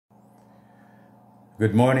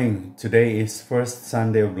Good morning. Today is first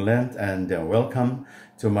Sunday of Lent and welcome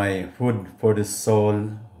to my Food for the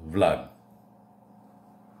Soul vlog.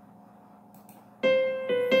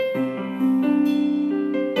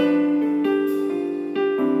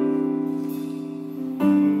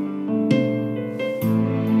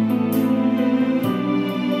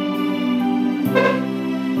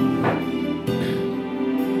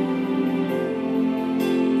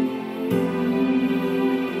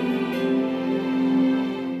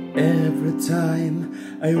 Every time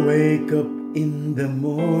I wake up in the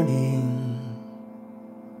morning,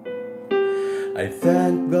 I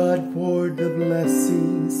thank God for the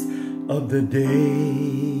blessings of the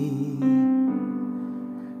day.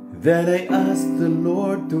 Then I ask the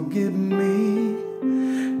Lord to give me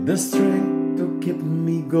the strength to keep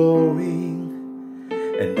me going,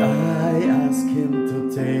 and I ask Him to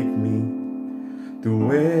take me to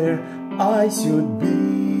where I should be.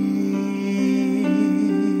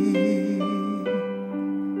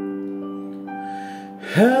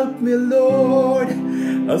 Help me, Lord,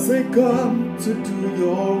 as I come to do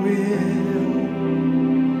your will.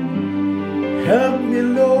 Help me,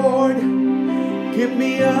 Lord, keep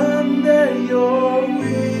me under your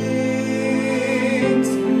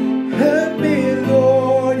wings. Help me,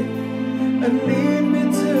 Lord, and lead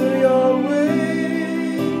me to your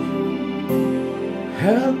way.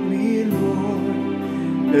 Help me, Lord,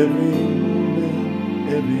 every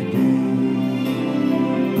moment, every day.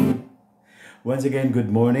 Once again, good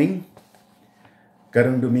morning.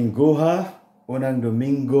 Karong Domingo unang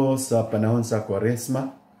Domingo sa panahon sa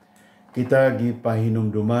Kwaresma, kita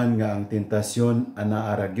gipahinumduman nga ang tentasyon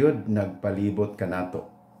ana aragyod nagpalibot kanato.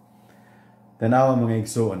 Tanawa mga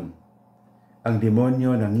igsoon, ang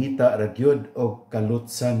demonyo nangita ragyod og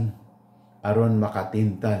kalutsan aron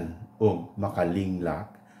makatintal o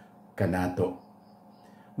makalinglak kanato.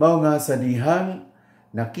 Mao nga sa dihang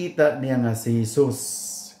nakita niya nga si Jesus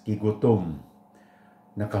kigutom,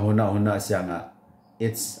 nakahuna-huna siya nga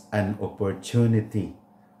it's an opportunity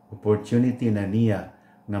na niya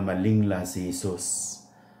nga malingla si Jesus.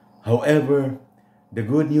 However, the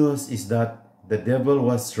good news is that the devil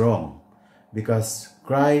was wrong because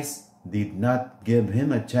Christ did not give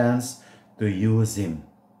him a chance to use him.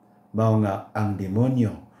 Mao nga ang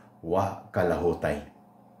demonyo wa kalahutay.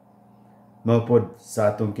 Mapod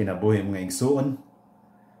sa atong kinabuhi mga igsuon,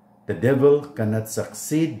 the devil cannot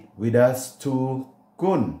succeed with us to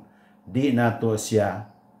kun di nato siya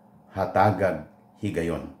hatagag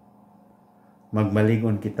higayon.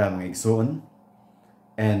 Magmalingon kita mga igsoon,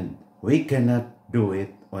 and we cannot do it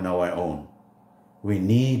on our own. We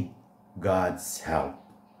need God's help.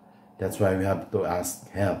 That's why we have to ask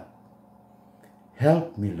help.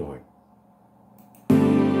 Help me, Lord.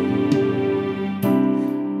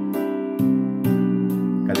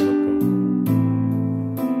 Kalimot ko.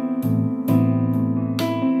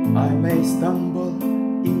 I may stumble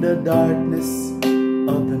in the darkness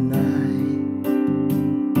of the night,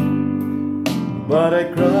 but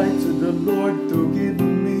I cry to the Lord to give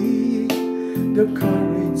me the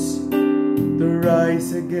courage to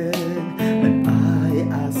rise again, and I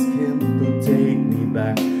ask Him to take me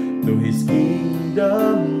back to His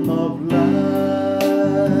kingdom of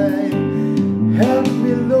light. Help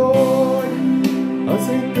me, Lord, as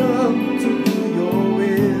I come to do your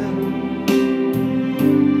will.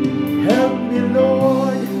 Help me,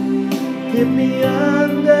 Lord, keep me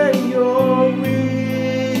under your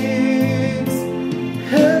wings.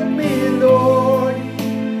 Help me, Lord,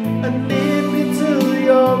 and lead me to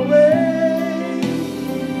your way.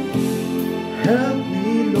 Help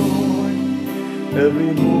me, Lord,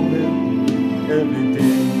 every moment, every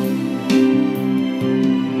day.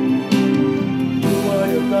 You are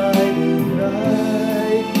the guiding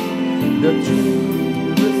light, the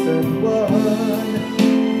true risen one.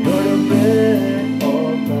 You're the bread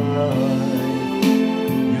of life.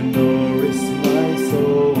 You nourish my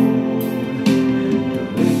soul. You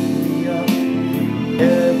lift me up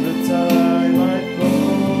every time I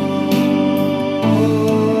fall.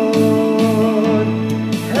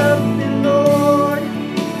 Help me, Lord,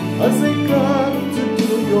 as I come to do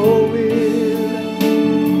your will.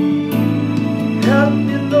 Help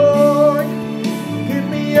me, Lord, keep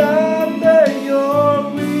me under your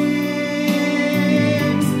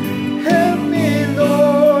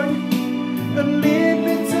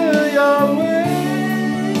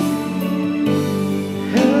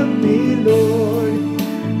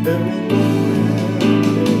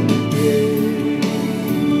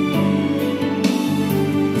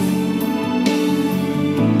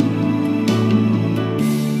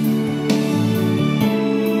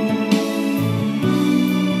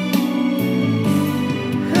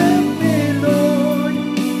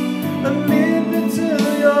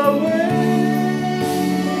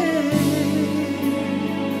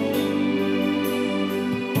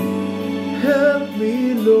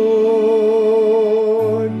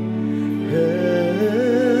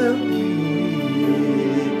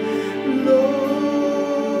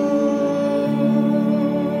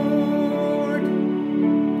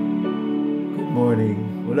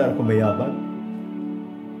morning. Wala ako mayabang.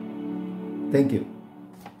 Thank you.